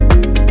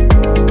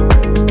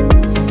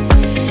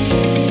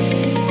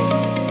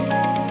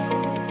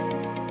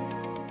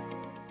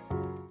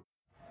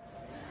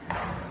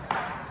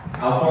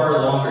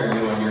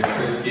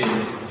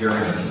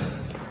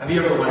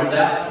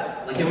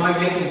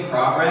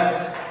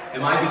progress?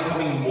 Am I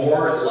becoming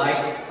more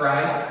like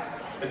Christ?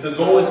 If the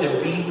goal is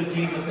to be with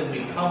Jesus and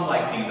become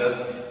like Jesus,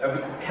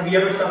 have you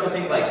ever stopped to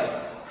think, like,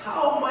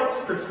 how much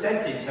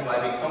percentage have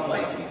I become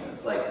like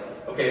Jesus? Like,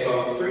 okay, if I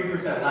was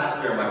 3%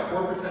 last year, am I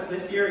 4%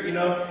 this year? You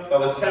know, if I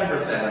was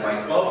 10%, am I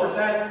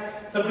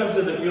 12%? Sometimes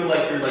does it feel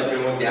like you're like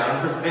going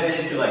down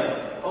percentage? You're like,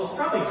 I was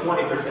probably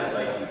 20%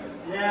 like Jesus.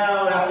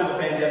 Now, after the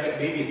pandemic,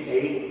 maybe it's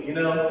 8, you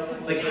know?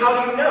 Like,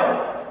 how do you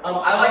know?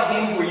 I like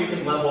games where you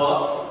can level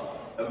up.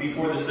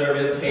 Before the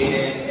service, Caden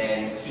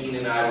and Keen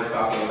and I were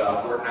talking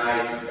about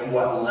Fortnite and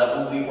what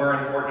level we were in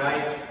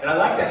Fortnite. And I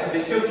like that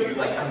because it shows you,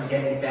 like, I'm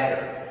getting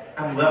better.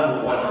 I'm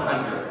level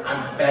 100.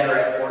 I'm better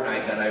at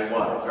Fortnite than I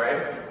was,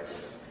 right?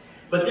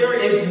 But there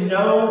is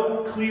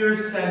no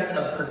clear sense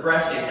of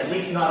progression, at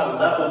least not a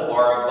level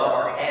bar above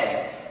our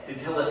heads, to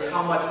tell us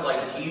how much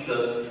like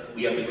Jesus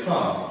we have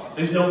become.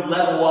 There's no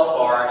level up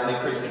bar in the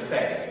Christian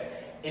faith.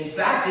 In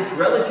fact, it's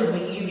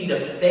relatively easy to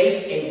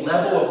fake a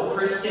level of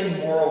Christian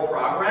moral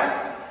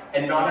progress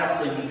and not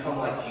actually become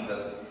like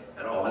Jesus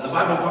at all. And the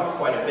Bible talks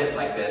quite a bit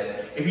like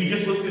this. If you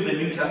just look through the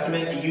New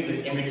Testament, it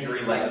uses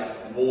imagery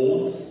like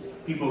wolves,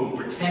 people who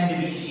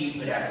pretend to be sheep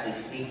but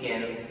actually sneak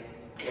in,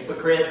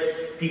 hypocrites,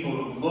 people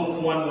who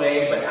look one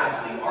way but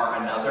actually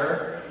are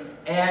another.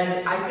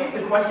 And I think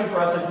the question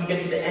for us as we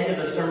get to the end of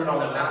the Sermon on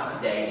the Mount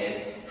today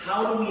is,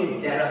 how do we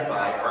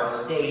identify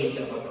our stage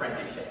of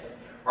apprenticeship,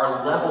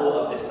 our level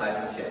of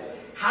discipleship?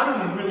 How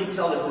do we really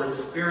tell if we're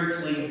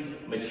spiritually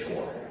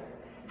mature?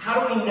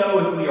 How do we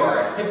know if we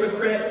are a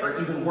hypocrite or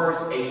even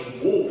worse, a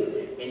wolf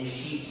in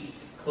sheep's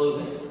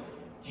clothing?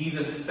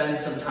 Jesus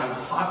spends some time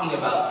talking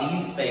about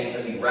these things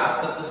as he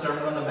wraps up the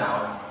Sermon on the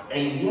Mount,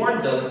 and he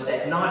warns us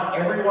that not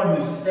everyone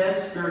who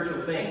says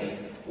spiritual things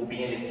will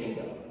be in his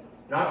kingdom.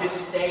 Not just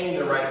saying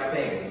the right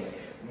things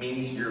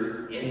means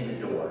you're in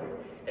the door.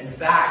 In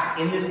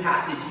fact, in this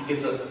passage, he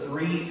gives us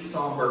 3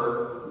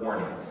 somber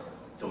warnings.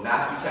 So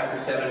Matthew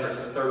chapter 7,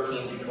 verses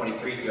 13 through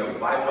 23, if you have a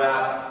Bible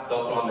app, it's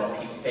also on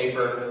that piece of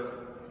paper.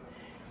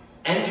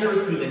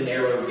 Enter through the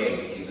narrow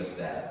gate, Jesus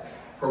says.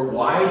 For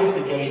wide is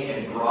the gate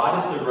and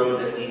broad is the road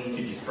that leads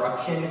to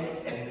destruction,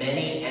 and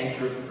many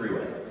enter through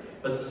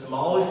it. But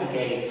small is the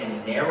gate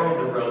and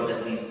narrow the road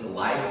that leads to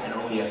life, and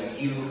only a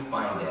few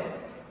find it.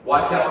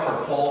 Watch out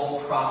for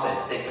false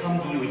prophets that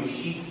come to you in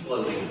sheep's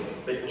clothing,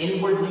 but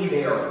inwardly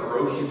they are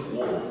ferocious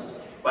wolves.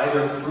 By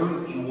their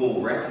fruit you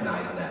will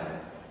recognize them.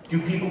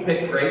 Do people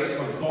pick grapes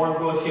from thorn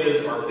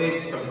bushes or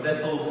figs from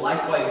thistles?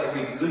 Likewise,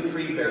 every good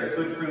tree bears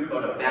good fruit,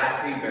 but a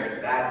bad tree bears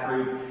bad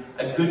fruit.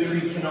 A good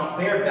tree cannot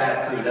bear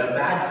bad fruit, and a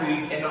bad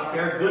tree cannot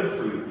bear good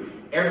fruit.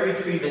 Every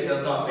tree that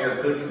does not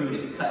bear good fruit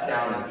is cut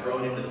down and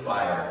thrown into the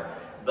fire.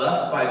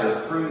 Thus, by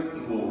their fruit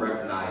you will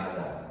recognize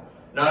them.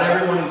 Not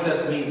everyone who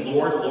says to me,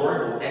 Lord,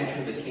 Lord, will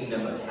enter the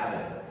kingdom of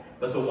heaven,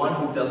 but the one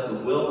who does the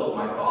will of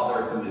my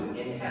Father who is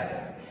in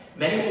heaven.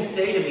 Many will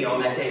say to me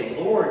on that day,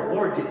 Lord,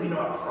 Lord, did we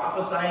not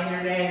prophesy in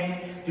your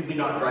name? Did we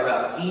not drive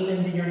out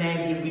demons in your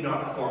name? Did we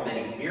not perform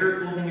many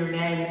miracles in your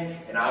name?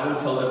 And I will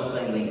tell them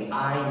plainly,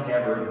 I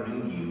never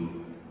knew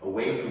you.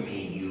 Away from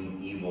me, you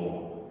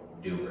evil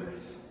doers.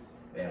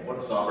 Man, what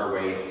a somber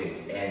way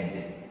to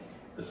end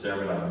the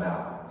Sermon on the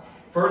Mount.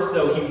 First,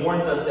 though, he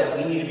warns us that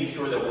we need to be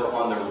sure that we're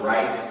on the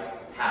right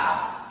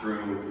path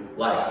through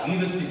life.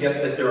 Jesus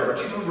suggests that there are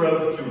 2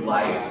 roads through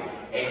life,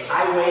 a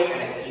highway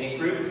and a scenic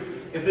route.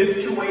 If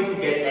there's 2 ways to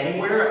get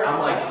anywhere,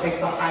 I'm like, take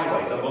the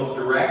highway, the most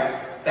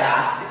direct,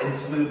 fast, and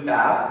smooth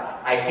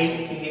path. I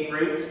hate scenic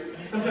routes.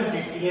 Sometimes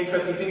you see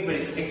interesting things, but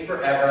it takes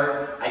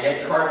forever. I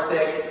get car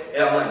sick,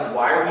 and I'm like,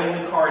 why are we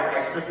in the car an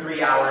extra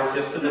 3 hours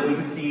just so that we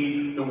can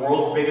see the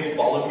world's biggest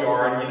ball of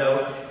yarn, you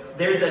know?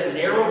 There's a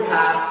narrow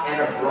path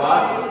and a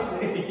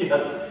broad,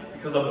 yes,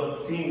 because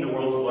of seeing the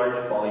world's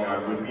largest ball of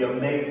yarn would be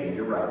amazing.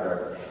 You're right,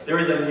 right. There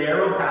is a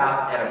narrow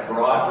path and a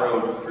broad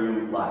road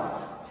through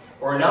life.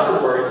 Or in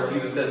other words,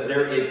 Jesus says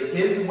there is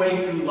his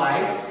way through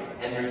life,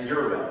 and there's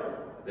your way.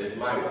 There's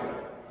my way.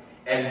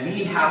 And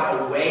we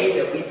have a way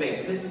that we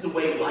think this is the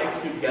way life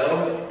should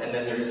go, and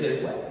then there's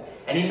his way.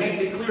 And he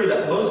makes it clear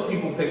that most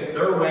people pick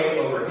their way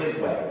over his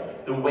way.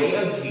 The way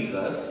of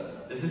Jesus,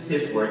 this is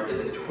his words, is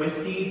a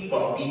twisty,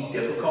 bumpy,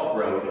 difficult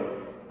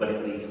road, but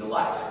it leads to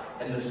life.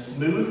 And the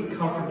smooth,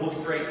 comfortable,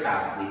 straight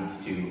path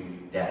leads to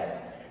death.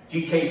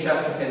 G.K.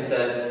 Chesterton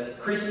says,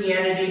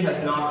 Christianity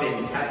has not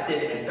been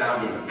tested and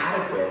found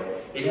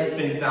inadequate. It has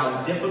been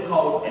found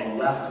difficult and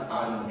left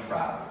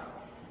untried.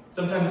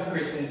 Sometimes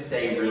Christians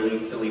say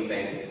really silly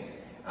things.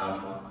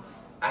 I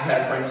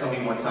had a friend tell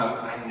me one time,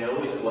 I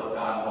know it's what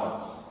God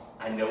wants.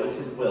 I know it's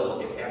his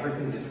will. If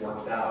everything just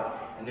works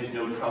out and there's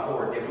no trouble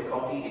or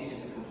difficulty, it's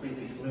just a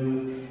completely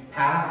smooth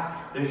path.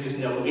 There's just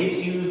no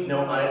issues,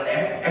 no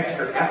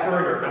extra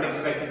effort or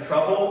unexpected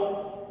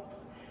trouble.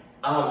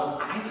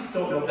 I just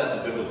don't know if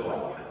that's a biblical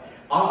idea.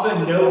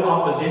 Often no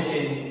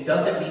opposition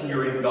doesn't mean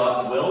you're in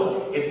God's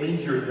will. It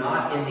means you're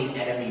not in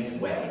the enemy's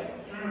way.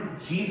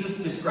 Jesus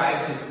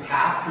describes his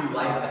path through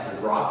life as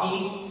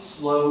rocky,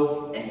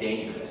 slow, and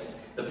dangerous.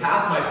 The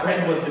path my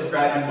friend was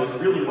describing was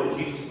really what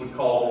Jesus would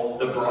call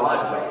the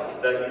broad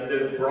way,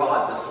 the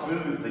broad, the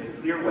smooth, the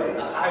clear way,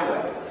 the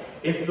highway.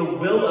 If the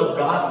will of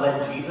God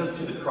led Jesus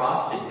to the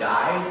cross to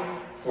die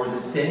for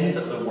the sins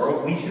of the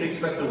world, we should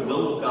expect the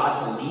will of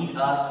God to lead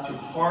us to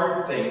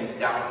hard things,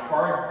 down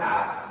hard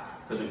paths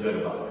for the good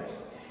of others.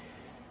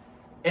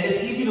 And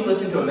it's easy to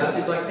listen to a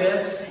message like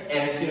this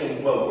and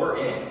assume, well, we're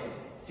in.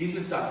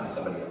 Jesus is talking to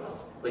somebody else.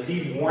 Like,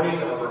 these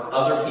warnings are for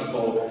other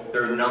people,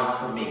 they're not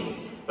for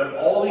me. But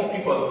all these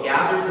people have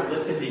gathered to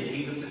listen to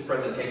Jesus'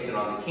 presentation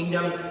on the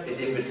kingdom, his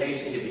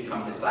invitation to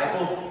become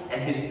disciples,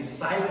 and his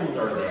disciples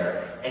are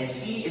there. And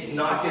he is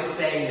not just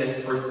saying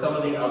this for some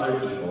of the other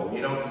people,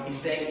 he's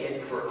saying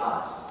it for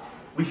us.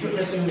 We shouldn't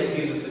assume that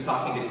Jesus is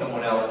talking to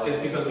someone else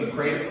just because we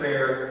prayed a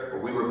prayer, or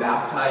we were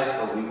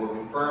baptized, or we were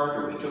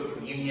confirmed, or we took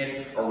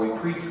communion, or we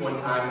preached one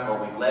time,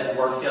 or we led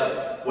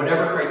worship.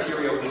 Whatever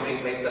criteria we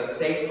think makes us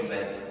safe from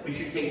this, we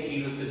should take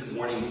Jesus'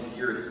 warning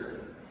seriously.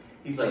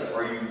 He's like,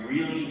 are you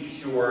really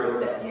sure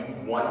that you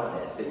want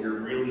this, that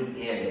you're really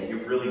in, that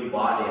you've really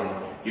bought in,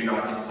 you're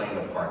not just playing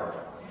a part?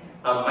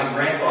 My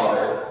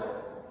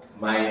grandfather,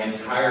 my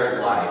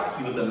entire life,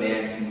 he was a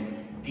man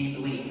who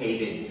deeply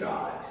hated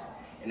God.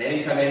 And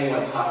anytime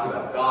anyone talked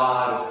about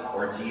God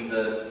or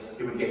Jesus,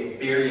 he would get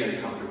very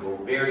uncomfortable,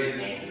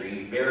 very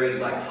angry, very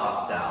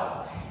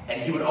hostile.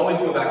 And he would always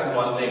go back to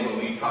one thing when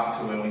we talked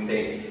to him. We'd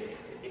say,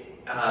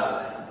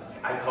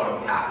 I called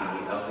him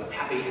Pappy. I was like,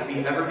 Pappy, have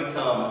you ever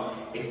become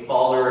a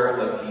follower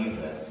of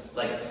Jesus?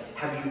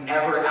 Have you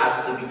ever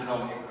actually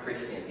become a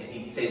Christian? And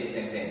he'd say the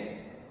same thing.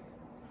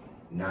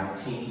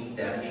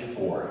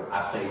 1974,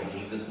 I played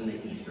Jesus in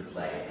the Easter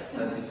play at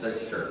such and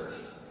such church.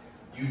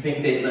 You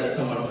think they'd let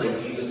someone play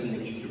Jesus in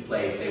the Easter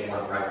play if they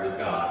weren't right with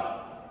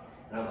God?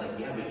 And I was like,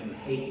 yeah, but you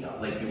hate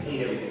God. You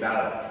hate everything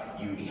about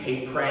it. You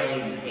hate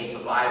praying, you hate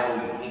the Bible,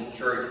 you hate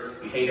church,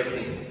 you hate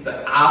everything. He's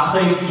like, I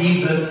played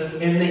Jesus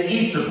in the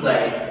Easter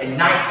play in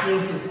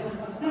 19...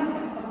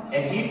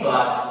 And he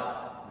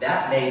thought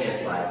that made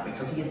it right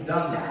because he had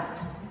done that.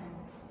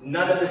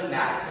 None of this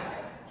mattered to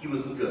him. He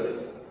was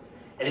good.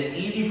 And it's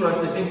easy for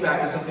us to think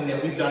back to something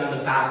that we've done in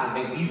the past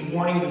and think these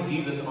warnings of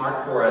Jesus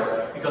aren't for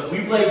us because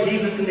we played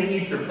Jesus in the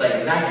Easter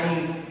play in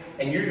 19...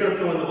 And you're going to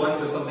fill in the blank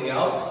with something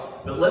else.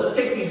 But let's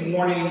take these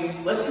warnings,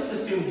 let's just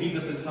assume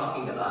Jesus is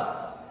talking to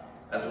us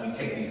as we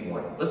take these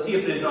warnings. Let's see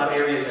if there's not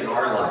areas in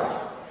our life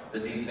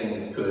that these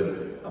things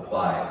could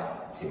apply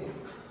to.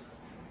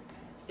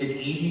 It's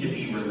easy to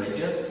be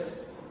religious,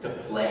 to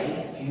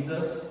play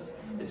Jesus.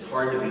 It's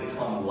hard to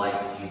become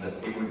like Jesus.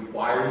 It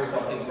requires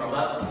something from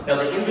us. Now,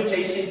 the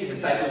invitation to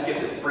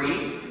discipleship is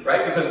free,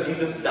 right? Because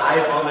Jesus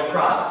died on the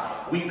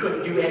cross. We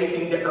couldn't do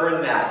anything to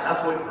earn that.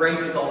 That's what grace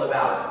is all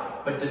about.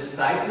 But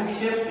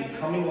discipleship,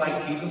 becoming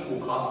like Jesus, will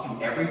cost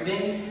you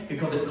everything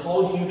because it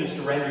calls you to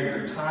surrender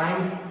your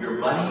time, your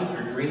money,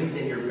 your dreams,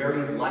 and your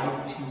very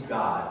life to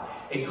God.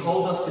 It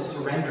calls us to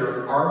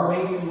surrender our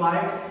way through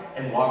life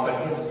and walk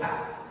on his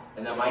path.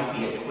 And that might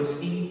be a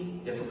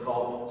twisty,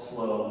 difficult,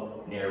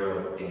 slow,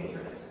 narrow,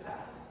 dangerous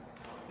path.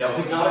 Now,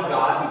 he's not a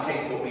God who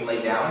takes what we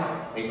lay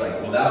down and he's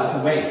like, well, that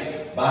was a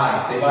waste.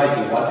 Bye. Say bye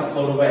to you. Watch it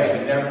float away.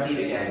 You never see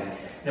it again.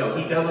 No,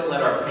 he doesn't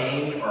let our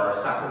pain or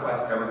our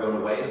sacrifice ever go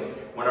to waste.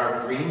 When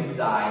our dreams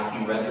die,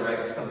 he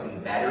resurrects something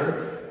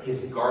better, his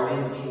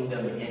garden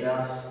kingdom in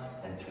us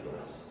and through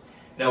us.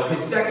 Now,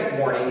 his second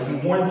warning, he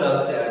warns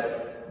us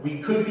that we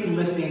could be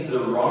listening to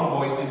the wrong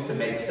voices to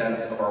make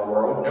sense of our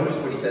world. Notice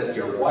what he says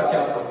here. Watch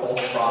out for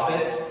false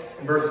prophets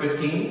in verse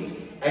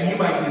 15. And you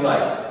might be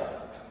like,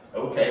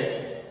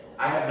 okay,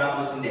 I have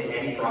not listened to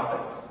any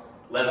prophets,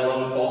 let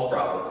alone false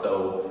prophets,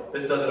 so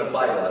this doesn't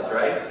apply to us,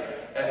 right?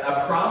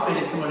 A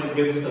prophet is someone who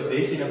gives us a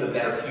vision of a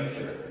better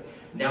future.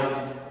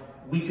 Now,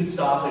 we could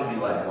stop and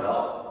be like,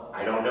 well,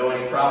 I don't know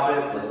any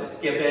prophets, let's just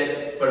skip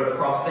it. But a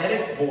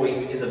prophetic voice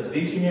is a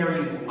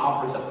visionary who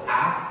offers a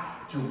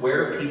path to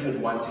where people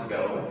want to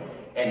go.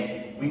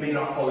 And we may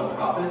not call them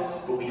prophets,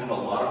 but we have a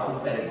lot of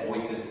prophetic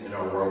voices in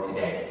our world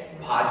today.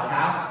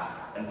 Podcasts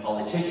and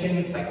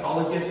politicians,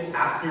 psychologists,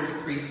 pastors,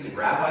 priests, and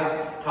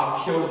rabbis,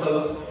 talk show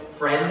hosts,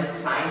 friends,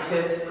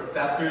 scientists,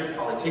 professors,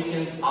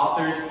 politicians,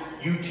 authors,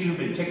 YouTube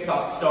and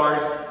TikTok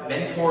stars,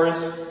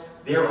 mentors.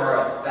 There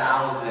are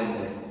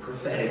 1,000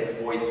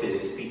 prophetic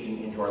voices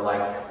speaking into our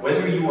life.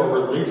 Whether you are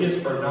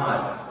religious or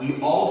not, we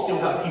all still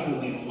have people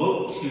we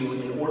look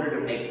to in order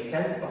to make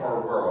sense of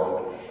our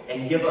world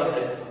and give us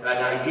an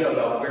idea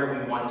about where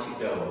we want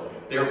to go.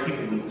 There are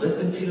people we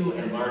listen to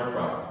and learn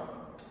from.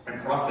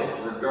 And prophets,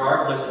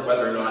 regardless of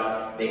whether or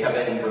not they have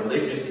any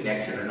religious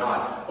connection or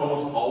not,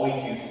 almost always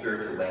use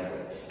spiritual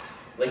language.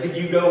 Like if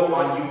you go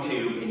on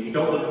YouTube and you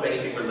don't look up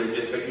anything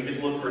religious, but you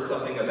just look for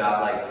something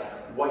about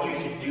what you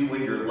should do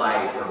with your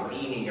life or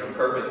meaning or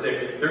purpose,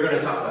 they're going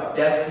to talk about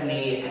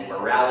destiny and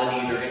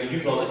morality. They're going to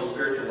use all this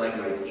spiritual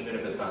language, even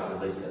if it's not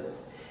religious.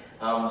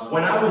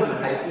 When I was in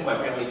high school, my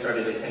family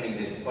started attending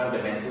this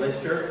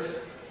fundamentalist church,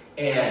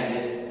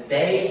 and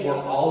they were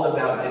all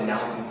about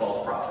denouncing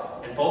false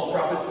prophets. And false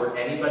prophets were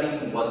anybody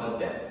who wasn't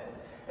them.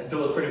 And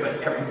so it was pretty much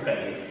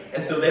everybody.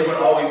 And so they would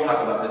always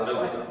talk about this.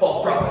 They're like,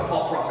 false prophet,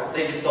 false prophet.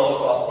 They just follow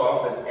false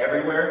prophets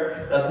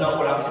everywhere. That's not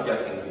what I'm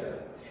suggesting here.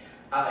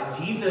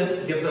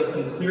 Jesus gives us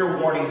some clear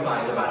warning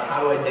signs about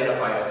how to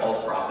identify a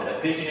false prophet,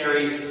 a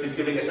visionary who's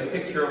giving us a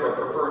picture of a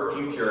preferred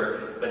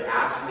future, but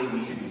actually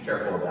we should be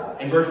careful about.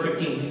 In verse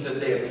 15, he says,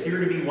 they appear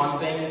to be one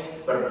thing,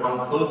 but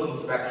upon close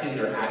inspection,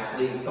 they're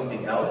actually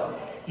something else.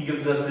 He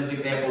gives us this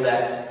example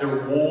that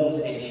they're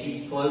wolves in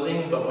sheep's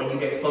clothing, but when you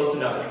get close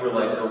enough, you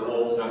realize they're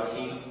wolves, not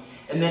sheep.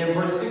 And then in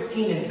verse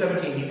 16 and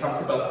 17, he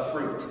talks about the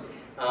fruit.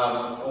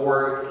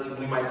 Or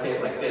we might say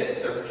it like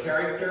this, their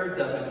character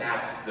doesn't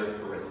match their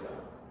charisma.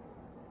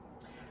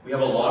 We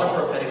have a lot of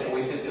prophetic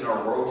voices in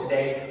our world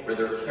today where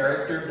their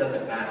character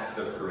doesn't match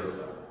their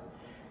charisma.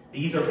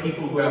 These are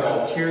people who have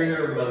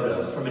ulterior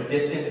motives. From a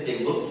distance, they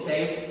look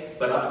safe,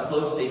 but up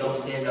close, they don't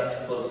stand up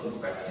to close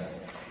inspection.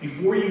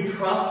 Before you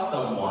trust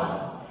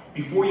someone,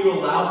 before you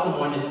allow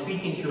someone to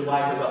speak into your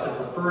life about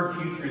the preferred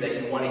future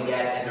that you want to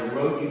get and the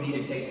road you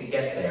need to take to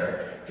get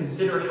there,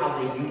 consider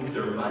how they use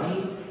their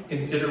money,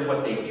 consider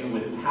what they do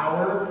with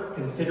power,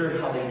 consider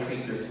how they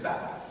treat their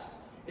spouse.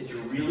 It's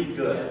really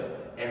good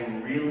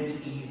and really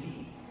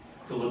easy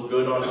to look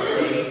good on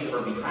stage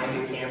or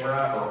behind a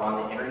camera or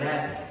on the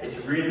internet. It's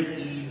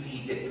really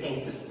easy to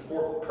paint this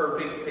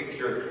perfect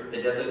picture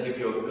that doesn't give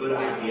you a good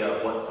idea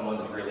of what someone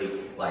is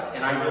really like.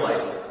 And I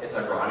realize it's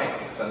ironic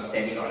because I'm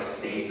standing on a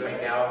stage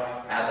right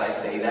now as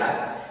I say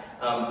that.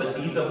 But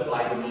these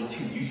apply to me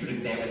too. You should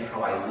examine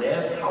how I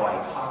live, how I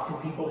talk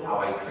to people, how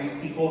I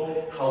treat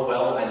people, how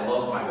well I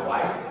love my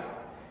wife.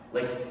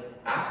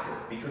 Ask her.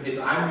 Because if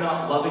I'm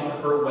not loving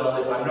her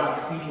well, if I'm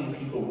not treating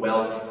people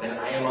well, then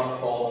I am a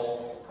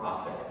false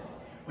prophet.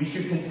 We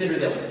should consider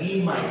that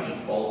we might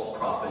be false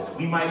prophets.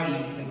 We might be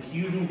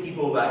confusing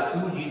people about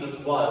who Jesus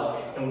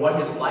was and what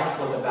his life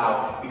was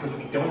about because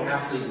we don't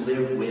actually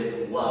live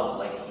with love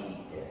like he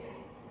did.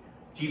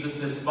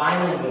 Jesus'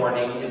 final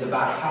warning is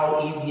about how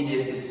easy it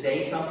is to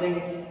say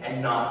something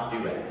and not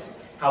do it.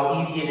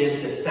 How easy it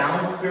is to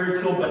sound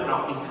spiritual but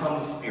not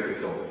become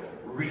spiritual.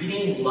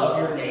 Reading, love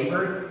your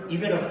neighbor,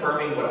 even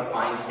affirming what a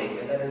fine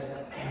statement that is.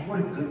 Man, what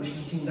a good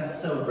teaching, that's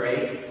so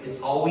great.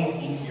 It's always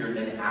easier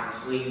than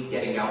actually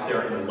getting out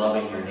there and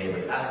loving your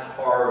neighbor. That's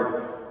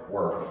hard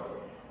work.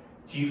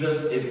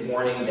 Jesus is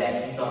warning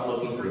that he's not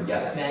looking for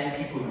yes men,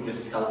 people who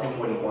just tell him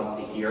what he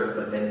wants to hear,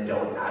 but then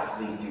don't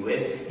actually do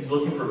it. He's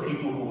looking for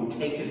people who will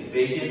take his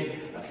vision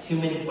of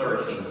human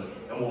flourishing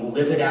and will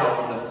live it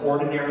out in the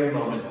ordinary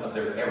moments of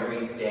their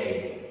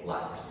everyday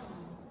lives.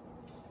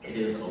 It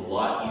is a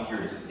lot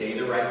easier to say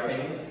the right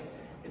things.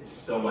 It's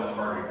so much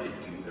harder to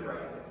do the right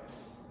things.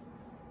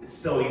 It's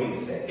so easy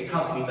to say. It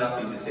costs me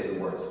nothing to say the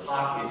words.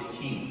 Talk is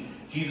cheap.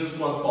 Jesus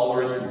wants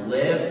followers who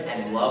live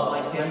and love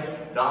like him,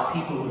 not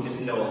people who just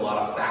know a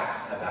lot of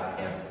facts about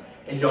him.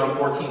 In John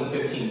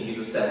 14:15,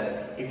 Jesus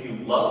says, if you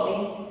love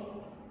me,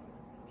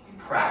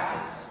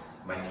 practice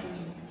my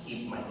teachings.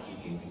 Keep my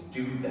teachings.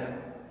 Do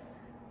them.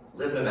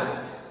 Live them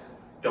out.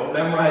 Don't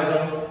memorize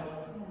them.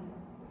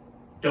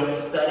 Don't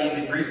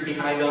study the Greek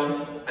behind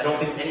them. I don't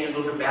think any of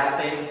those are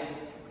bad things.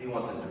 He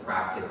wants us to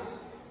practice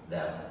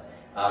them.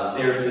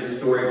 There's a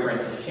story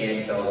Francis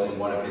Chan tells in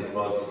one of his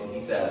books, and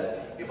he says,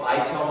 if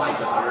I tell my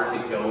daughter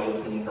to go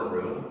and clean her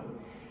room,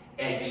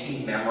 and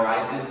she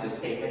memorizes the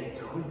statement,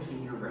 go and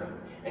clean your room,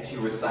 and she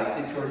recites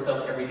it to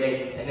herself every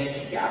day, and then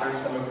she gathers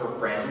some of her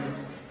friends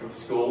from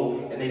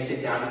school, and they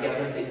sit down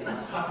together and say,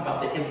 let's talk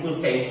about the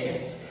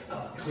implications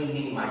of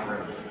cleaning my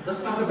room.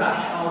 Let's talk about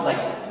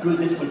how good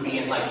this would be,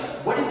 and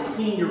what does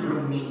clean your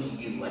room mean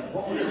to you?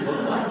 What would it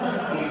look like?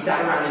 And we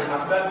sat around and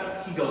talked about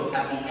it. He goes,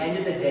 at the end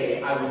of the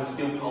day, I would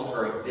still call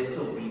her a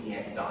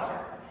disobedient daughter.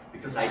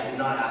 Because I did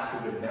not ask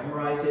her to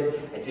memorize it.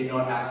 I did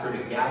not ask her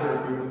to gather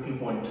a group of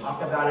people and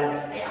talk about it.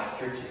 I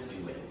asked her to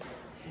do it.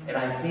 And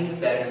I think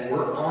that if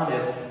we're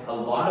honest, a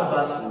lot of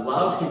us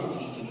love his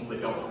teachings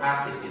but don't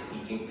practice his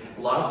teachings.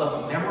 A lot of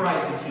us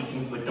memorize his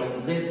teachings but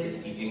don't live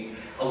his teachings.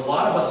 A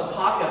lot of us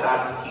talk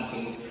about his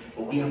teachings,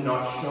 but we have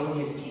not shown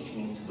his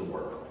teachings to the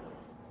world.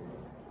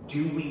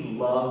 Do we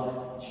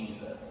love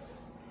Jesus?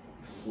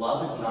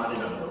 Love is not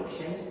an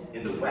emotion.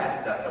 In the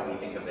West, that's how we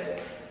think of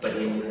it. But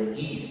in the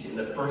East, in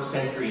the first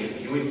century,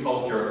 in Jewish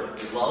culture,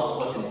 love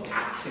was an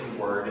action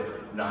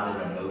word, not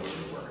an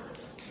emotion word.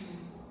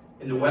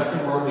 In the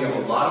Western world, we have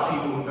a lot of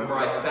people who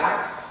memorize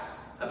facts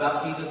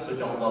about Jesus but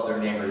don't love their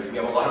neighbors. We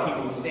have a lot of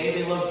people who say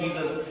they love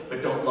Jesus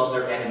but don't love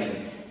their enemies.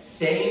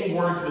 Saying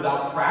words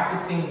without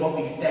practicing what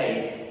we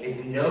say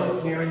is no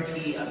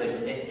guarantee of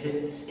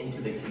admittance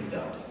into the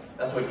kingdom.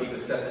 That's what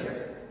Jesus says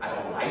here. I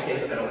don't like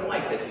it. I don't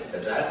like that he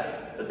said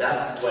that, but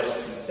that's what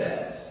he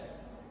says.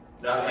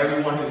 Not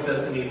everyone who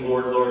says to me,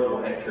 Lord, Lord,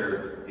 will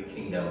enter the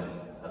kingdom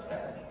of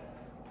heaven.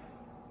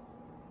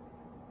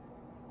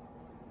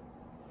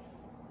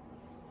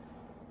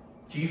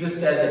 Jesus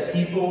says that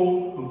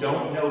people who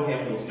don't know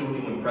him will still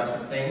do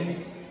impressive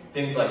things.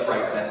 Things like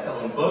write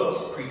best-selling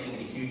books, preaching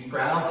to huge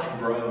crowds, and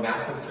growing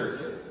massive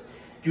churches.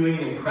 Doing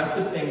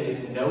impressive things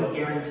is no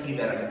guarantee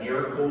that a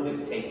miracle is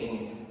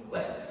taking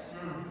place.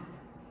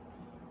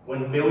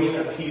 When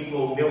millions of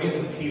people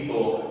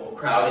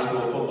crowd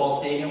into a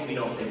football stadium, we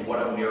don't say,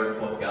 what a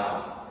miracle of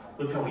God.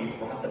 Look how we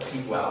brought the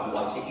people out to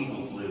watch the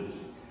Eagles lose.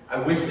 I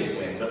wish they'd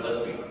win, but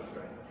let's be honest,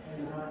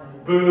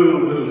 right?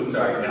 Boo, boo,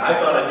 sorry. I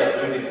thought I'd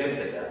get really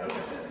pissed at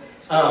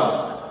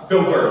that.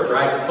 Go Birds,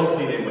 right?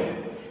 Hopefully they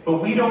win.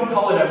 But we don't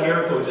call it a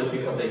miracle just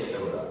because they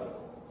showed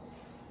up.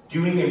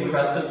 Doing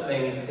impressive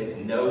things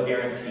is no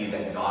guarantee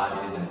that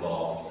God is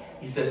involved.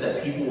 He says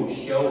that people will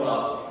show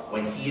up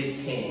when he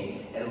is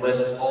king and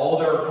list all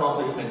their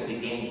accomplishments to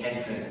gain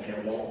entrance, and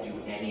it won't do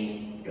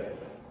any good.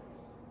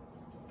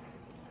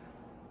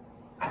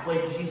 I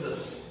played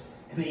Jesus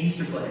in the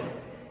Easter play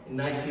in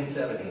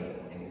 1970,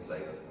 and he's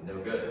like, no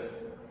good.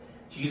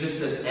 Jesus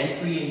says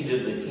entry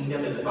into the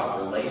kingdom is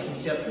about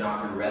relationship,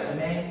 not your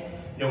resume.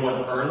 No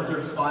one earns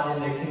their spot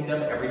in their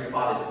kingdom. Every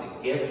spot is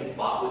a gift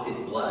bought with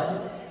his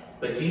blood.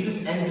 But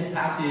Jesus ends his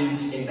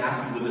passage in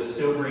Matthew with a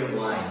sobering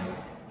line.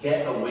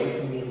 Get away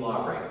from me,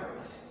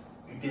 lawbreakers.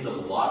 You did a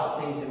lot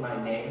of things in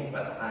my name,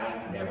 but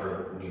I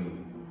never knew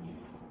you.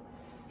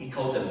 He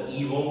called them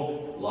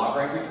evil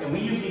lawbreakers. And we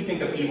usually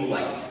think of evil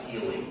like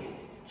stealing,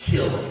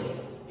 killing,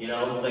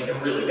 like a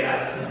really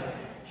bad sin.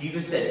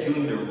 Jesus said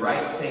doing the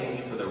right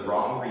things for the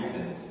wrong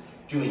reasons,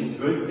 doing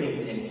good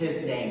things in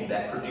his name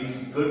that produce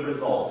good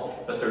results,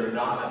 but they're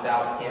not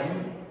about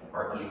him,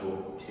 are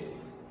evil too.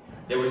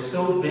 They were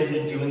so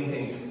busy doing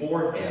things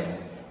for him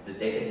that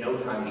they had no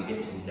time to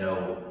get to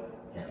know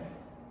him.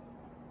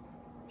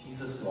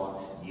 Jesus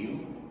wants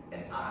you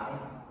and I.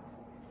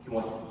 He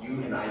wants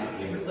you and I to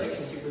be in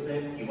relationship with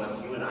him. He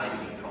wants you and I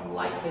to become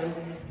like him.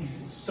 He's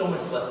so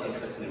much less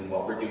interested in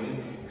what we're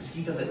doing because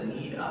he doesn't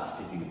need us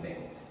to do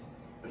things.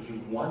 But he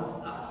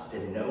wants us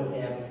to know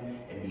him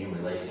and be in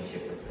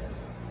relationship with him.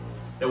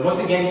 Now,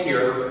 once again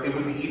here, it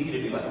would be easy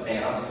to be like,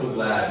 man, I'm so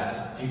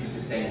glad Jesus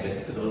is saying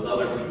this to those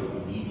other people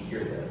who need to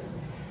hear this.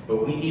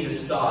 But we need to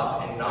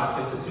stop and not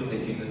just assume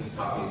that Jesus is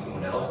talking to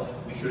someone else.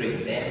 We should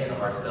examine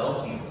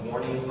ourselves. These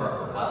warnings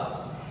are for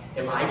us.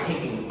 Am I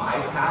taking my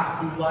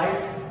path through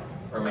life,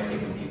 or am I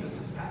taking Jesus'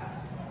 path?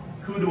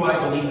 Who do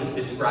I believe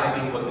is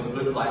describing what the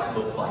good life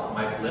looks like?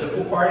 My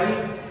political party,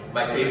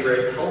 my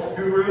favorite health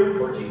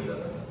guru, or Jesus?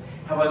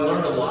 Have I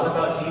learned a lot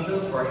about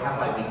Jesus, or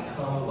have I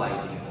become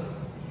like Jesus?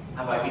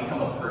 Have I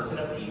become a person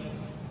of peace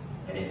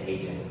and an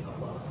agent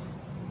of love?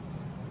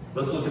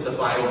 Let's look at the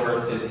final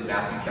verses in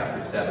Matthew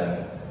chapter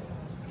 7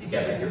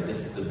 together here. This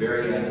is the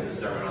very end of the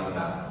Sermon on the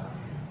Mount.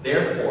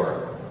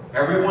 Therefore,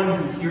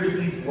 everyone who hears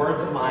these words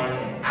of mine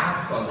and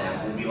acts on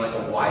them will be like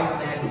a wise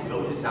man who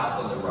built his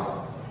house on the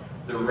rock.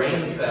 The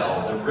rain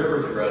fell, the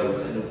rivers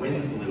rose, and the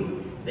winds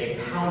blew. They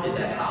pounded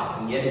that house,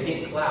 and yet it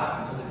didn't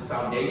collapse because its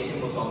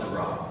foundation was on the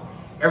rock.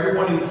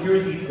 Everyone who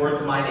hears these words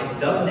of mine and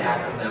doesn't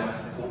act on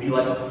them will be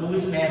like a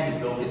foolish man who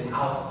built his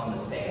house on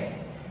the sand.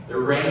 The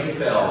rain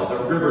fell,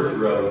 the rivers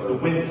rose, the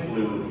winds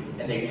blew,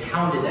 and they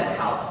pounded that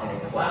house, and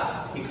it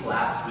collapsed. It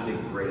collapsed with a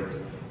great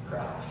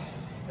crash.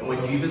 And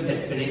when Jesus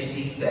had finished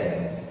these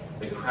sayings,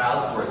 the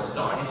crowds were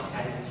astonished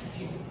at his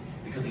teaching,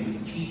 because he was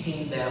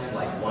teaching them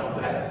like one who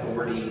had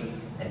authority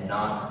and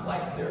not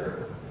like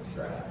their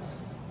scribes.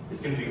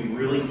 It's going to be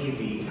really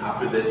easy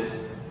after this.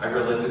 I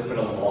realize it's been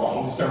a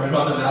long Sermon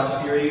on the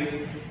Mount series,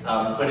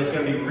 but it's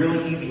going to be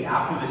really easy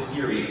after this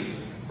series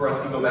for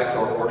us to go back to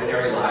our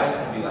ordinary lives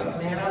and be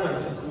like, man, I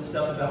learned some cool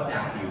stuff about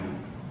Matthew.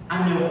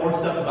 I know more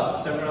stuff about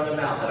the Sermon on the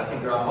Mount that I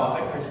can drop off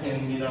at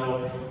Christian,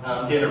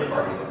 dinner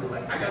parties. And be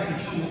like, I got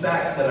these cool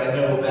facts that I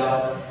know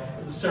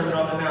about the Sermon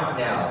on the Mount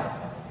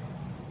now.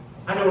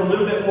 I know a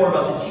little bit more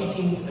about the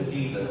teachings of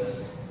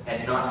Jesus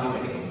and not do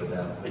anything with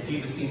them. But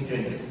Jesus seems to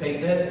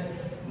anticipate this.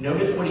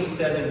 Notice what he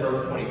says in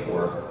verse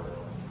 24.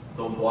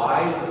 The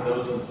wise are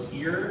those who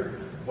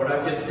hear what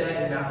I've just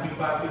said in Matthew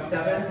 5 through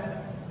 7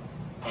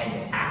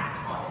 and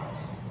act on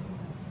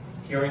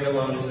it. Hearing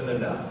alone isn't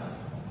enough.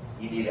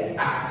 You need to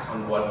act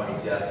on what I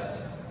just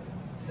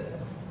said.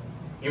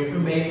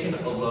 Information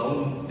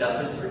alone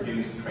doesn't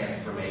produce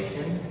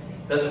transformation.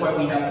 That's why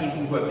we have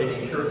people who have been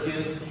in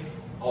churches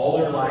all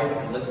their life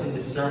and listened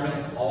to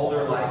sermons all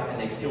their life, and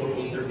they still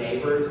hate their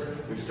neighbors.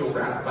 They're still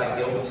wrapped by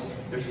guilt.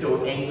 They're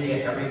still angry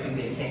at everything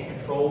they can't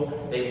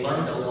control. They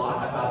learned a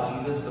lot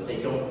about Jesus, but they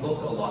don't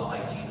look a lot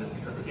like Jesus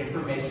because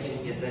information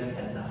isn't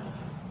enough.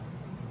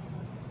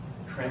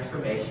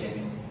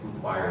 Transformation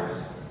requires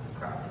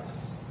practice.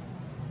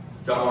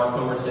 John Mark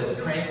Comer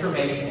says,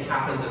 transformation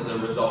happens as a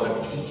result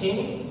of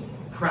teaching,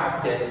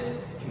 practice,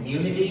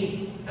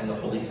 community, and the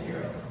Holy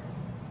Spirit.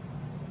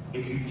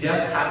 If you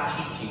just have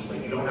teaching,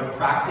 but you don't have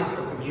practice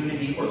or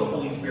community or the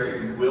Holy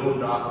Spirit, you will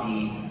not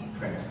be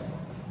transformed.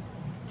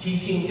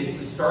 Teaching is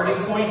the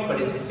starting point, but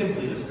it's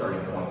simply the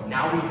starting point.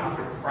 Now we have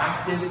to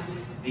practice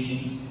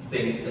these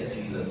things that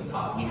Jesus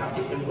taught. We have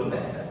to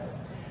implement them.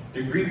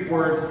 The Greek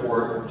word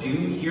for do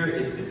here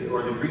is to,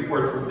 or the Greek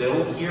word for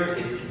build here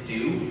is to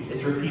do.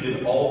 It's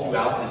repeated all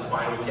throughout this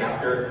final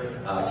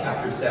chapter,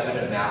 chapter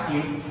 7 of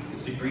Matthew.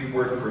 It's the Greek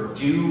word for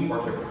do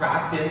or to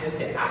practice,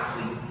 to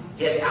actually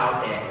get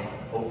out and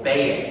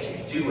obey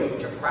it, to do it,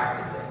 to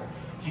practice it.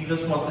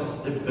 Jesus wants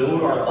us to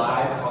build our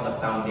lives on the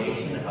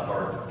foundation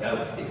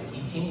of his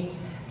teachings,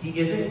 He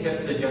isn't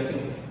just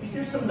suggesting, these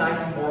are some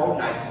nice moral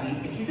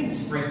niceties. If you can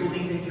sprinkle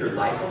these into your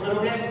life a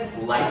little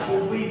bit, life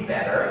will be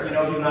better. You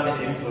know, he's not an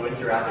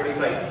influencer out there.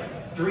 He's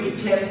like, 3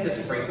 tips to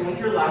sprinkle into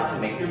your life to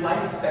make your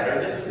life better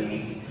this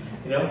week.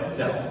 You know,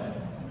 no.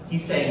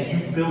 He's saying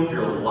you build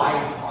your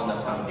life on the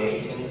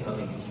foundation of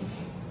these teachings.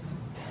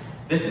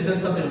 This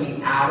isn't something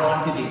we add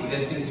on to the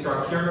existing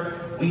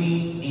structure. We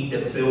need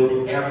to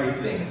build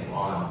everything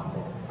on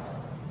this.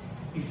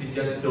 He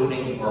suggests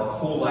building our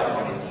whole life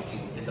on his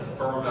teaching. It's a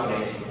firm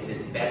foundation. It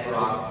is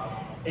bedrock.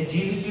 And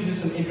Jesus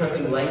uses some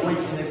interesting language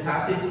in this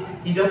passage.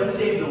 He doesn't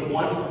say the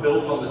one who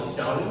builds on the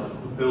stone,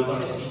 who builds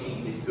on his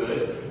teaching is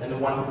good, and the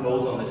one who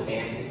builds on the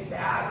sand is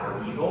bad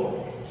or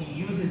evil. He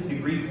uses the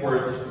Greek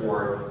words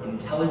for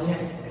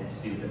intelligent and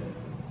stupid.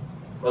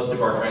 Most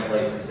of our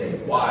translations say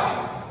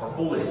wise or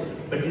foolish,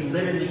 but he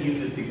literally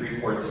uses the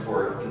Greek words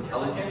for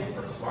intelligent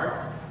or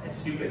smart and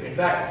stupid. In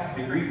fact,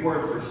 the Greek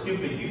word for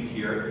stupid used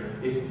here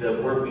is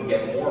the word we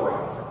get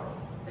moron from.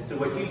 And so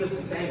what Jesus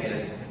is saying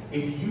is,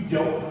 if you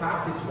don't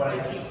practice what I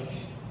teach,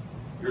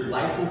 your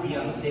life will be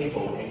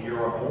unstable and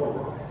you're a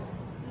moron.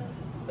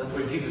 That's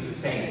what Jesus is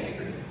saying in the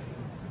Greek.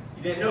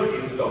 You didn't know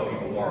Jesus called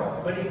people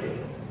moron, but he did.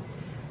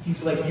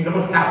 He's like, you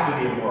don't have to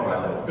be a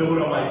moron though.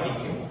 Build on my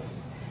teachings.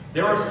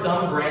 There are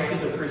some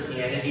branches of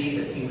Christianity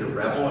that seem to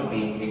revel in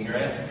being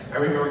ignorant. I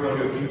remember going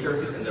to a few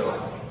churches and they're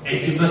like,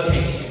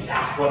 education,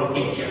 that's what'll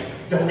get you.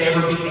 Don't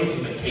ever be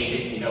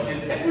educated, you know.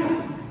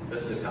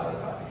 That's just how they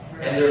talk.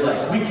 And they're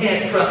like, we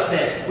can't trust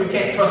them. We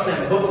can't trust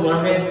them book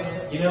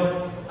learning, you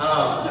know.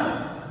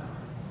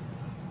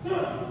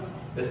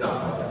 It's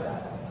not much of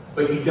that.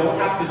 But you don't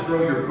have to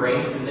throw your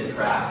brains in the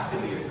trash to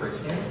be a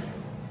Christian.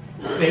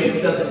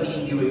 Faith doesn't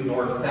mean you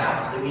ignore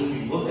facts. It means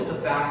you look at the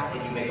facts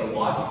and you make a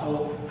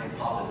logical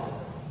hypothesis.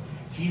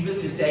 Jesus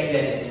is saying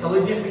that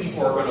intelligent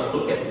people are going to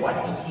look at what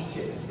he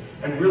teaches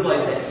and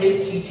realize that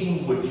his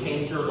teaching would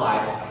change their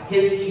lives.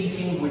 His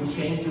teaching would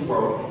change the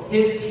world.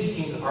 His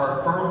teachings are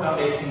a firm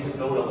foundation to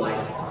build a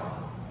life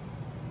on.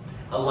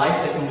 A life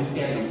that can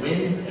withstand the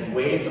winds and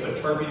waves of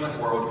a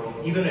turbulent world,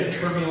 even a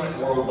turbulent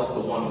world like the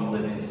one we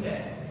live in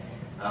today.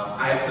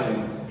 I have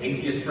some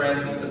atheist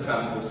friends, and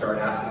sometimes we'll start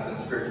asking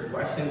some spiritual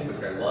questions,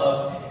 which I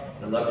love.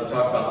 And I love to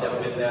talk about that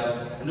with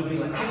them. And they'll be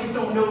like, I just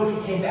don't know if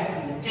he came back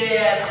from the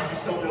dead. I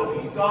just don't know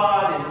if he's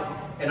God.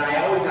 And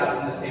I always ask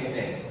them the same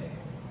thing.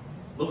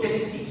 Look at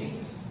his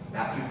teachings,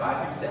 Matthew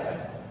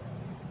 5-7.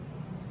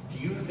 Do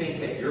you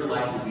think that your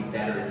life would be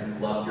better if you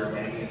loved your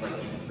enemies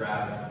like he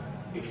described?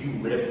 If you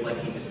lived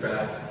like he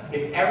described?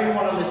 If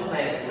everyone on this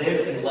planet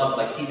lived and loved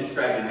like he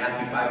described in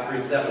Matthew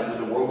 5-7, would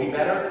the world be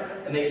better?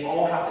 And they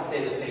all have to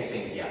say the same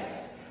thing, yes.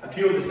 A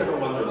few of the stubborn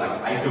ones are like,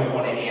 I don't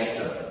want to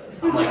answer.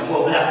 I'm like,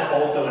 well, that's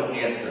also an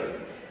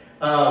answer.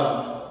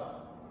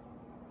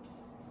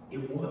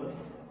 It would.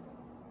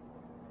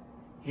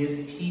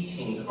 His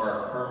teachings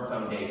are a firm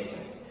foundation.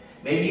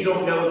 Maybe you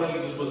don't know if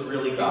Jesus was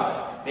really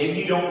God. Maybe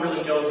you don't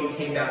really know if he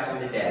came back from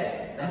the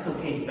dead. That's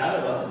okay. None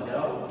of us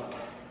know.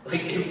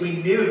 Like, if we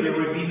knew, there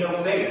would be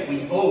no faith.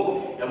 We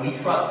hope and we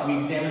trust. We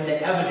examine the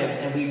evidence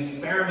and we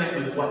experiment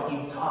with what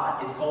he's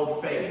taught. It's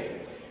called faith.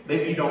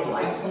 Maybe you don't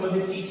like some of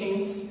his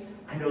teachings.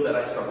 I know that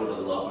I struggle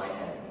to love my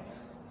enemies.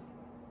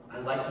 I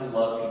like to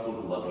love people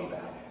who love me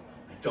back.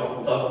 I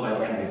don't love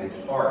my enemies.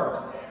 It's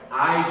hard.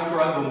 I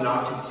struggle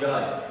not to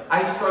judge.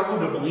 I struggle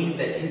to believe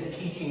that his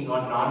teachings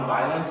on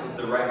nonviolence is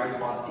the right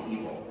response to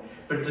evil.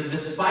 But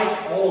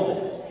despite all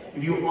this,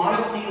 if you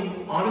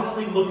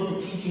honestly look at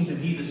the teachings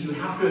of Jesus, you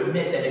have to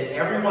admit that if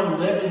everyone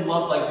lived and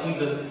loved like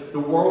Jesus, the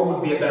world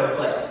would be a better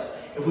place.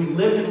 If we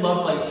lived and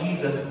loved like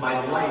Jesus,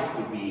 my life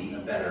would be a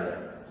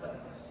better place.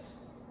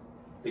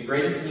 The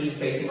greatest need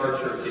facing our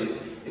churches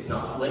is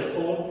not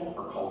political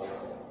or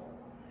cultural.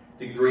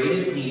 The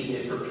greatest need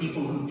is for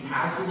people who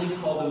casually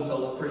call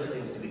themselves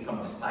Christians to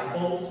become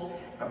disciples,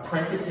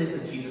 apprentices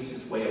of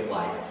Jesus' way of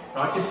life,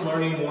 not just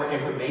learning more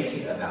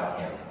information about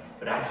him,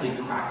 but actually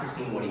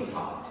practicing what he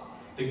taught.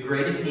 The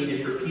greatest need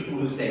is for people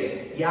who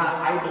say, yeah,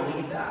 I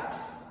believe that,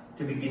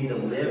 to begin to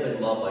live and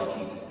love like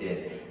Jesus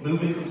did,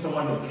 moving from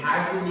someone who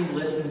casually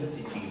listens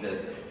to Jesus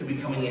to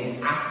becoming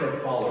an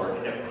active follower,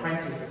 an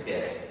apprentice of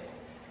his,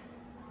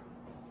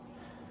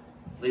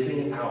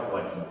 living out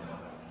what he taught.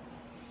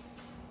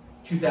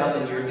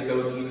 2,000 years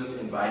ago, Jesus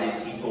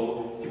invited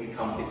people to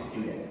become his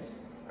students,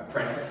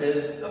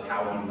 apprentices of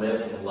how he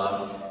lived and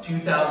loved.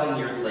 2,000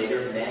 years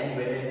later, men,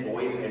 women,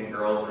 boys, and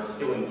girls are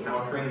still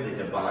encountering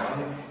the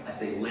divine as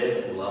they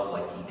live and love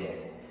like he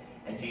did.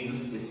 And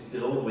Jesus is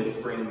still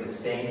whispering the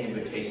same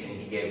invitation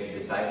he gave to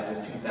disciples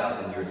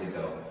 2,000 years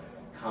ago.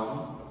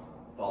 Come,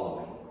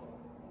 follow me.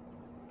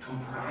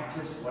 Come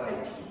practice what I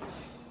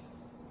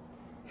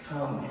teach.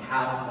 Come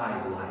have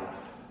my life.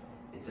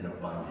 It's an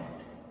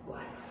abundant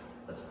life.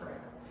 Let's pray.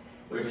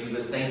 Lord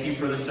Jesus, thank you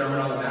for the Sermon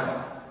on the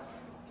Mount.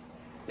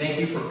 Thank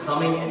you for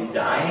coming and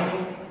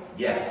dying,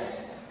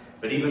 yes.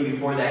 But even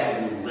before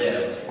that, you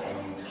lived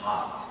and you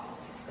taught.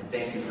 And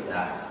thank you for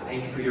that.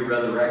 Thank you for your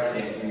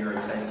resurrection and your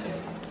ascension.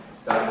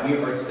 God, we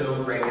are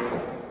so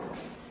grateful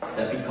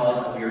that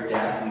because of your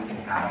death, we can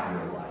have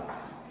your life.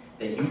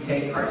 That you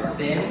take our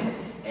sin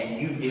and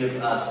you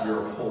give us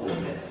your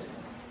holiness.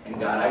 And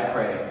God, I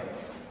pray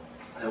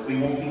that we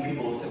won't be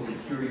people who simply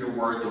hear your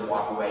words and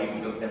walk away,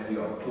 because then we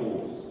are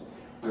fools.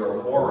 We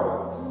are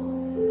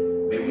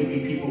morons. May we be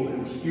people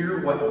who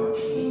hear what you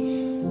teach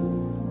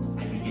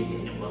and begin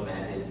to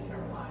implement it in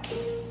our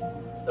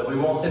lives. That we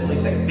won't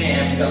simply say,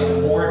 man, we got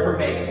some more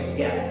information.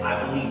 Yes,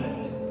 I believe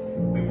it.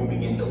 We will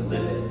begin to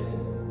live it.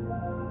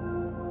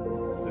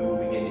 We will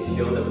begin to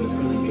show that we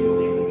truly do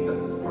believe